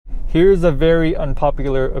Here's a very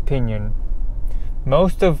unpopular opinion.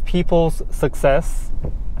 Most of people's success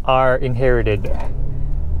are inherited.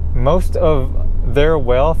 Most of their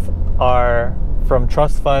wealth are from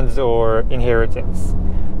trust funds or inheritance.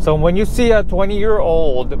 So when you see a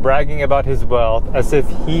 20-year-old bragging about his wealth as if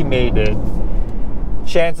he made it,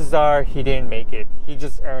 chances are he didn't make it. He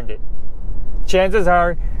just earned it. Chances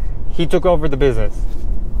are he took over the business.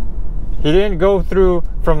 He didn't go through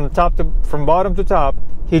from bottom to top.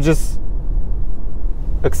 He just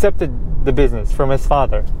accepted the business from his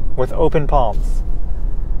father with open palms.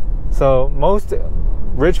 So most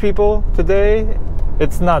rich people today,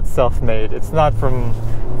 it's not self-made. It's not from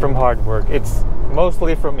hard work. It's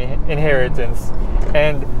mostly from inheritance.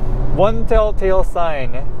 And one telltale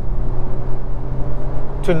sign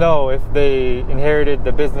to know if they inherited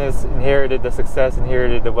the business, inherited the success,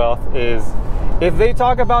 inherited the wealth is if they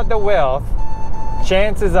talk about the wealth,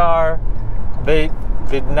 chances are they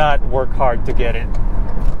did not work hard to get it.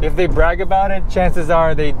 If they brag about it, chances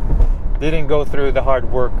are they didn't go through the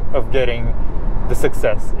hard work of getting the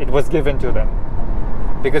success. It was given to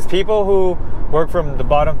them. Because people who work from the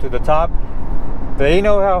bottom to the top, they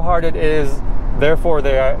know how hard it is, therefore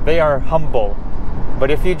they are humble.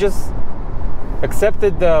 But if you just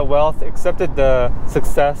accepted the wealth, accepted the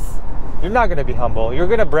success, you're not going to be humble. You're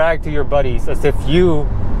going to brag to your buddies as if you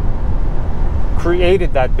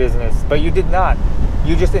created that business, but you did not.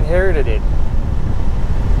 You just inherited it.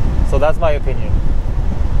 So that's my opinion.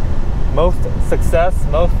 Most success,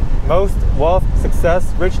 most wealth,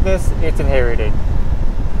 success, richness, it's inherited.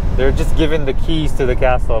 They're just given the keys to the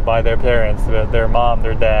castle by their parents, their mom,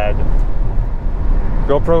 their dad.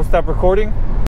 GoPro, stop recording.